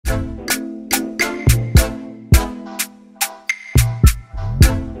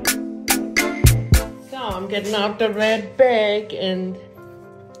I'm getting out the red bag, and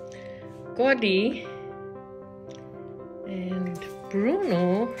Gordy and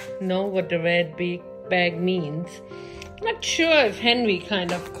Bruno know what the red bag means. Not sure if Henry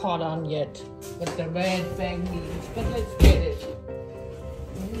kind of caught on yet what the red bag means, but let's get it.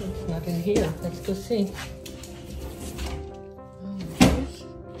 It's not in here. Let's go see. Oh,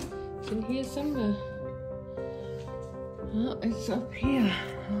 it's in here somewhere. Oh, it's up here.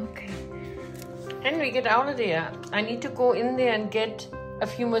 Okay. Henry, get out of there. I need to go in there and get a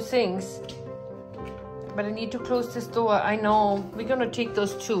few more things. But I need to close this door. I know. We're going to take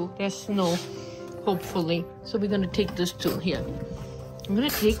those two. There's snow, hopefully. So we're going to take those two here. I'm going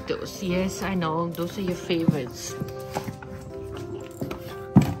to take those. Yes, I know. Those are your favorites.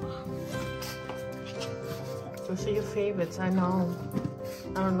 Those are your favorites. I know.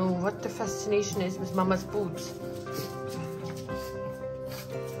 I don't know what the fascination is with Mama's boots.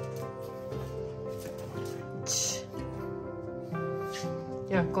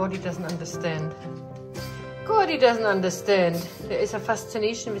 Yeah, Gordy doesn't understand. Gordy doesn't understand. There is a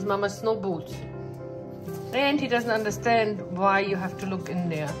fascination with Mama's snow boots. And he doesn't understand why you have to look in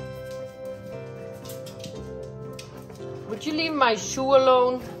there. Would you leave my shoe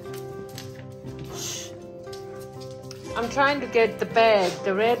alone? Shh. I'm trying to get the bag,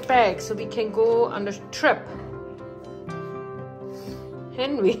 the red bag, so we can go on the trip.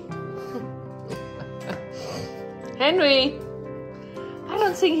 Henry. Henry. I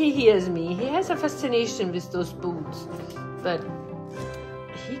don't think he hears me. He has a fascination with those boots, but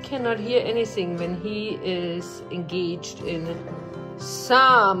he cannot hear anything when he is engaged in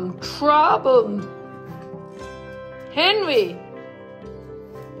some trouble. Henry!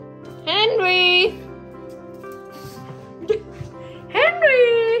 Henry!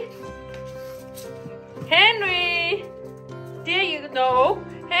 Henry! Henry! There you go.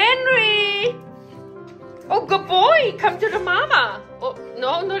 Henry! Oh, good boy. Come to the mama. Oh,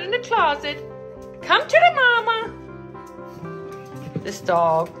 no, not in the closet. Come to the mama. This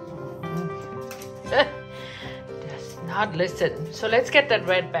dog does not listen. So let's get that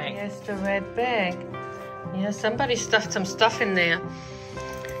red bag. Yes, the red bag. Yeah, somebody stuffed some stuff in there.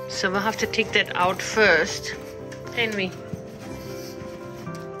 So we'll have to take that out first. Henry,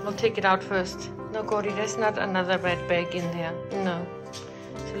 we'll take it out first. No, Gordy, there's not another red bag in there. No.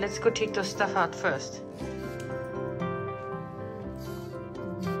 So let's go take those stuff out first.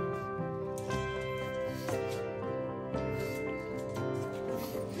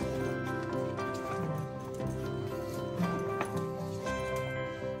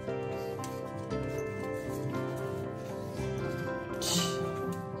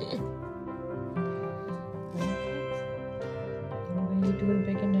 What are you doing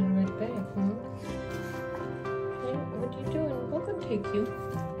back in that red bag, hmm? Yeah, what are you doing? We're gonna take you.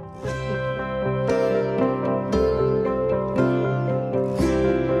 We'll take you.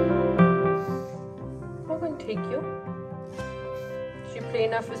 We're gonna take you. Did you play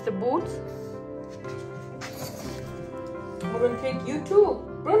enough with the boots? We're gonna take you too.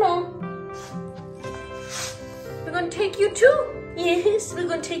 Bruno! We're gonna take you too. Yes, we're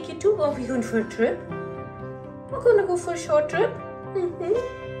gonna take you too. Are we going for a trip? We're gonna go for a short trip.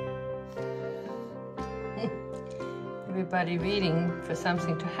 Everybody waiting for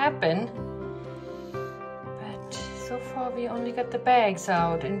something to happen, but so far we only got the bags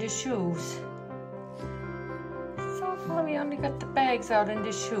out and the shoes. So far we only got the bags out and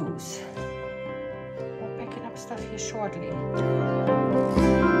the shoes. We're packing up stuff here shortly.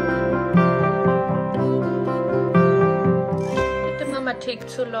 Did the mama take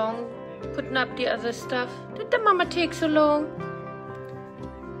so long putting up the other stuff? Did the mama take so long?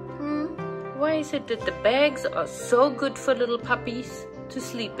 Why is it that the bags are so good for little puppies to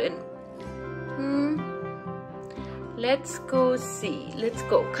sleep in? Let's go see. Let's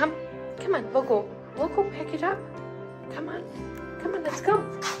go. Come on, we'll go. We'll go pack it up. Come on, let's go.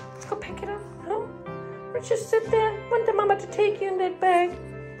 Let's go pack it up. No? Let's just sit there. Want the mama to take you in that bag?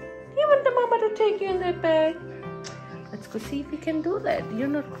 You want the mama to take you in that bag? Let's go see if we can do that. You're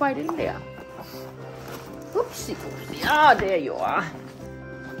not quite in there. Oopsie. Ah, there you are.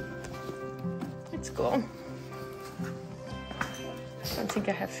 Let's go. I don't think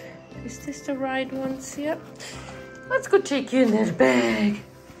I have. Is this the right ones? Yep. Let's go take you in that bag.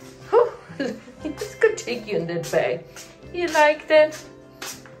 Oh, let's go take you in that bag. You like that?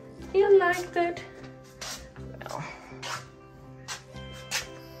 You like that? Well,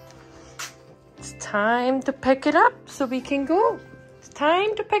 it's time to pack it up so we can go. It's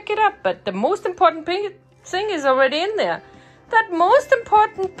time to pack it up. But the most important thing is already in there. That most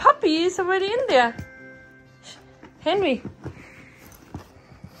important puppy is already in there. Henry.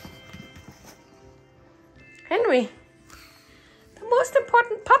 Henry, the most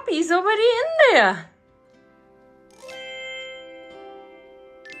important puppy is already in there.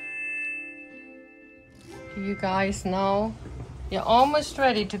 You guys know you're almost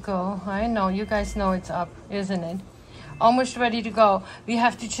ready to go. I know, you guys know it's up, isn't it? Almost ready to go. We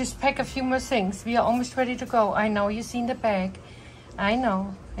have to just pack a few more things. We are almost ready to go. I know, you've seen the bag. I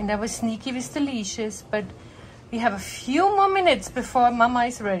know. And that was sneaky with the leashes, but we have a few more minutes before Mama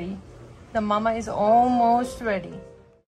is ready. The Mama is almost ready.